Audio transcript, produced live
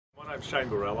My name's Shane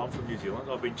Borrell. I'm from New Zealand.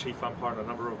 I've been chief umpire in a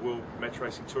number of World Match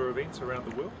Racing Tour events around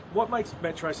the world. What makes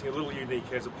match racing a little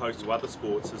unique as opposed to other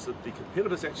sports is that the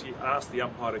competitors actually ask the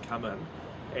umpire to come in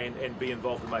and be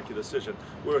involved and make a decision.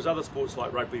 Whereas other sports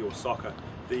like rugby or soccer,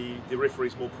 the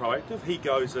referee's more proactive. He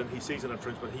goes in, he sees an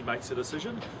infringement, he makes a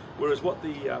decision. Whereas what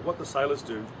the sailors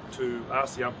do to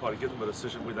ask the umpire to give them a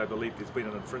decision when they believe there's been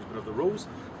an infringement of the rules,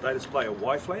 they display a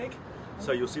Y flag.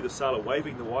 So you'll see the sailor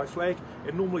waving the Y flag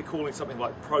and normally calling something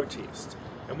like protest.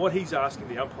 And what he's asking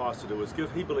the umpires to do is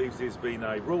he believes there's been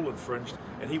a rule infringed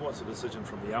and he wants a decision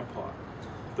from the umpire.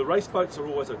 The race boats are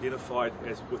always identified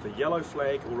as with a yellow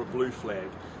flag or a blue flag,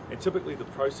 and typically the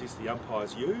process the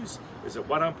umpires use is that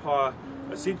one umpire,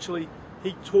 essentially,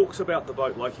 he talks about the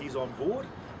boat like he's on board.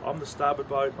 I'm the starboard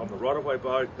boat, I'm the right-of-way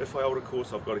boat, if I hold a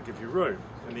course I've got to give you room.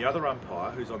 And the other umpire,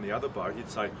 who's on the other boat, he'd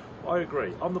say, I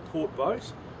agree, I'm the port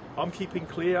boat, I'm keeping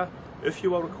clear, if you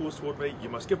hold a course toward me, you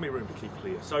must give me room to keep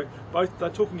clear. So both, they're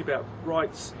talking about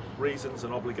rights, reasons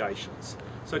and obligations.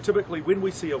 So typically when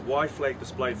we see a Y flag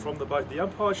displayed from the boat, the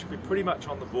umpire should be pretty much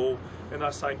on the ball and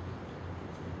they're saying,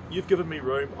 you've given me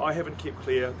room, I haven't kept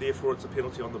clear, therefore it's a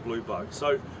penalty on the blue boat.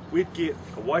 So we'd get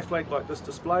a Y flag like this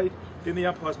displayed, then the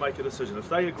umpires make a decision. If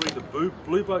they agree the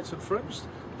blue boat's infringed,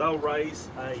 they'll raise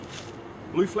a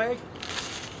blue flag,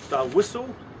 they'll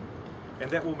whistle, and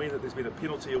that will mean that there's been a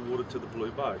penalty awarded to the blue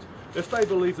boat. If they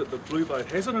believe that the blue boat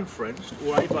hasn't infringed,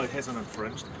 or a boat hasn't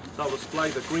infringed, they'll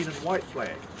display the green and white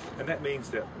flag, and that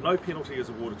means that no penalty is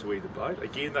awarded to either boat.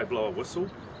 Again, they blow a whistle,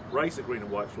 raise the green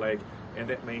and white flag, and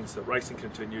that means that racing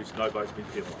continues, no boat's been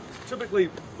penalised.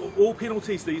 Typically, all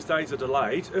penalties these days are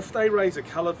delayed. If they raise a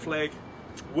coloured flag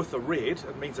with a red,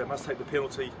 it means they must take the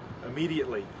penalty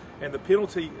immediately. And the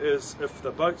penalty is if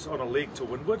the boat's on a leg to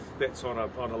windward, that's on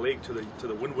a leg to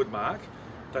the windward mark,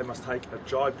 they must take a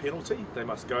jibe penalty. They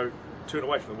must go, turn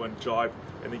away from the wind, jibe,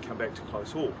 and then come back to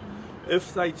close haul.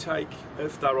 If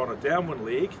they're on a downwind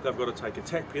leg, they've got to take a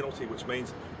tack penalty, which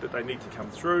means that they need to come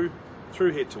through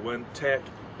head to wind, tack,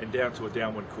 and down to a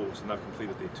downwind course, and they've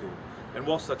completed their turn. And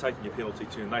whilst they're taking a penalty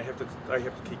turn, they have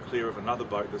to keep clear of another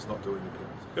boat that's not doing the penalty.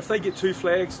 If they get two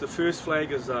flags, the first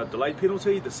flag is a delayed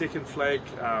penalty, the second flag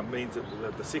means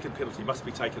that the second penalty must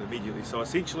be taken immediately. So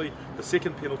essentially, the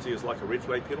second penalty is like a red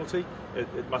flag penalty,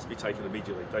 it must be taken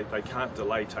immediately. They can't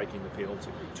delay taking the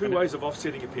penalty. Two ways of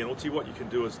offsetting a penalty. What you can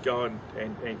do is go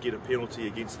and get a penalty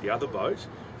against the other boat.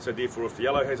 So therefore, if the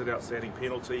yellow has an outstanding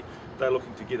penalty, they're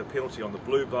looking to get a penalty on the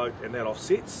blue boat, and that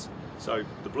offsets. So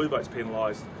the blue boat's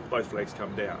penalised, both flags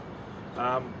come down.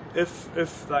 If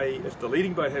the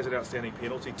leading boat has an outstanding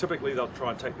penalty, typically they'll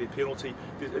try and take their penalty.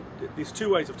 There's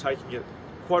two ways of taking it.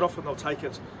 Quite often they'll take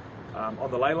it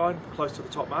on the ley line, close to the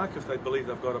top mark, if they believe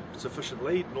they've got a sufficient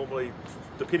lead, normally,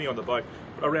 depending on the boat,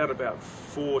 around about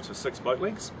 4 to 6 boat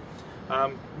lengths.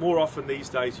 More often these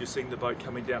days you're seeing the boat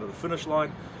coming down to the finish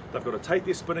line. They've got to take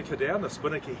their spinnaker down. The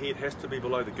spinnaker head has to be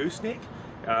below the gooseneck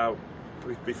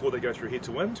before they go through head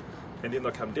to wind, and then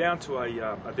they'll come down to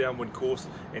a downwind course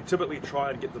and typically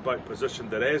try and get the boat positioned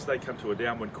that as they come to a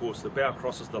downwind course, the bow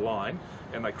crosses the line,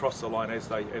 and they cross the line as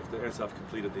they've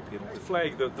completed their penalty. The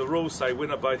flag, the rules say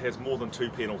when a boat has more than 2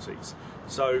 penalties.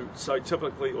 So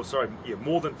typically,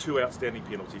 more than 2 outstanding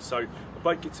penalties. So a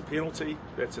boat gets a penalty,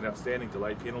 that's an outstanding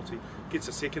delayed penalty, gets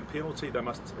a second penalty, they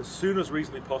must, as soon as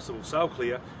reasonably possible, sail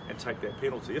clear and take that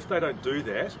penalty. If they don't do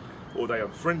that, or they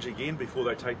infringe again before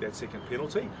they take that second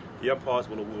penalty, the umpires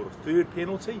will award a third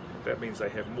penalty. That means they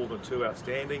have more than 2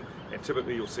 outstanding, and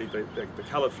typically you'll see the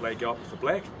coloured flag go up with the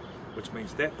black, which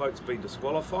means that boat's been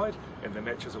disqualified and the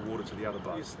match is awarded to the other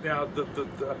boat. Yes. Now the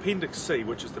Appendix C,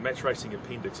 which is the match racing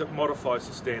appendix, it modifies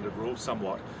the standard rule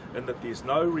somewhat in that there's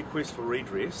no request for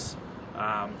redress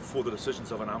for the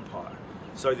decisions of an umpire.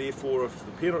 So therefore, if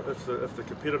the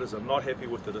competitors are not happy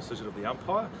with the decision of the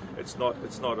umpire, it's not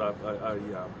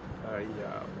a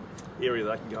area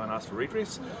they can go and ask for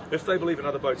redress. If they believe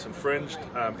another boat's infringed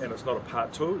and it's not a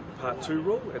Part 2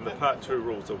 rule, and the Part 2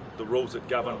 rules are the rules that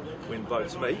govern when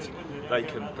boats meet, they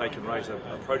can raise a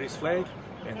protest flag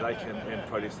and they can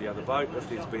protest the other boat. If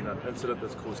there's been an incident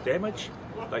that's caused damage,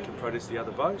 they can protest the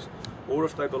other boat. Or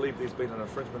if they believe there's been an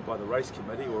infringement by the race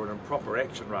committee, or an improper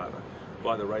action rather,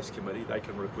 by the race committee, they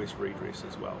can request redress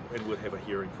as well, and we'll have a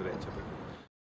hearing for that typically.